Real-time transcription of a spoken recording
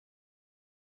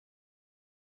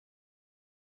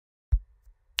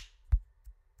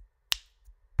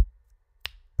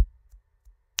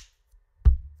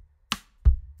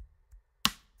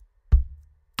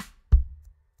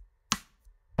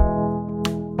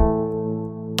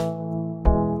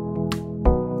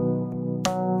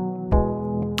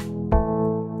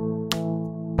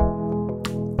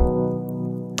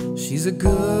She's a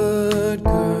good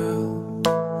girl,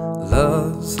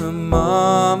 loves her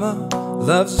mama,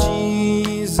 loves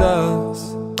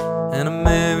Jesus and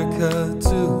America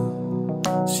too.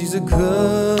 She's a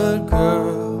good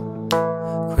girl,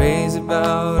 crazy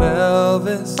about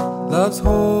Elvis, loves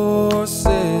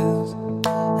horses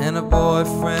and a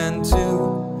boyfriend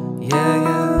too. Yeah,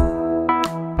 yeah.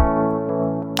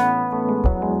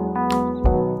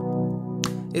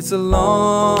 It's a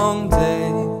long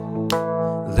day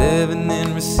living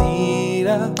in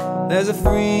Reseda. There's a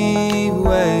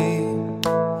freeway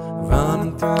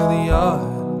running through the yard,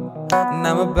 and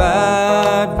I'm a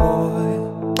bad boy,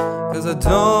 'cause I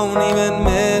don't even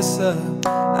miss her.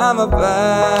 I'm a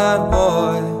bad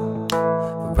boy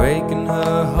for breaking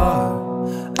her heart,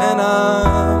 and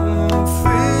I'm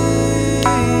free,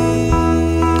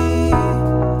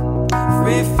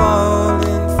 free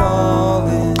falling,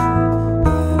 falling,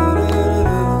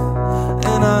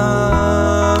 and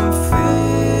I'm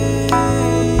free,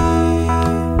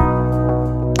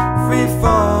 free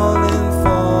falling,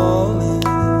 falling.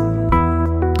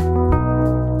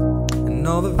 And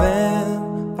all the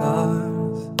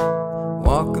vampires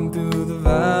walking through the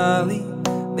valley,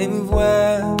 they move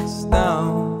west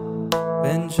down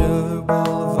Ventura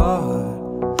Boulevard.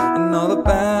 And all the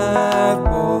bad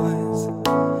boys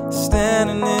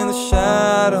standing in the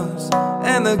shadows,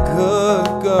 and the good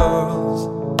girls,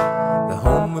 they're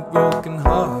home with broken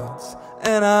hearts.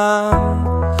 And I'm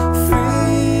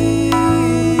free,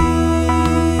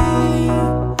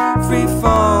 free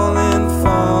falling,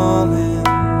 falling,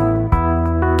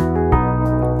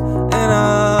 and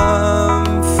I'm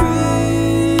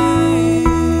free,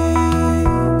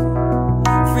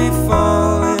 free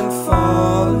falling,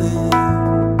 falling,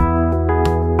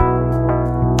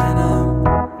 and I'm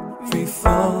free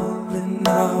falling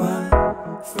now. I'm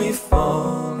free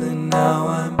falling now.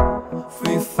 I'm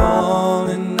free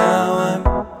falling now. I'm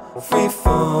free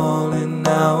falling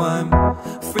now. I'm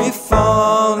free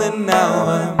falling now.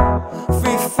 I'm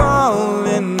free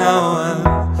falling now. I'm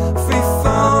free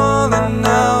falling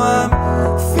now. I'm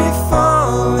free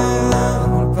falling. I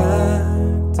wanna back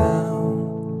down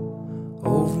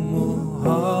over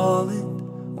Mulholland,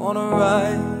 wanna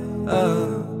write a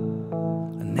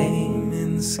name in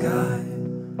the sky.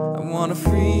 I wanna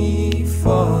free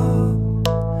fall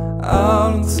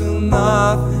out into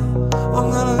nothing. I'm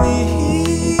gonna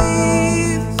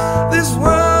leave this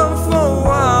world.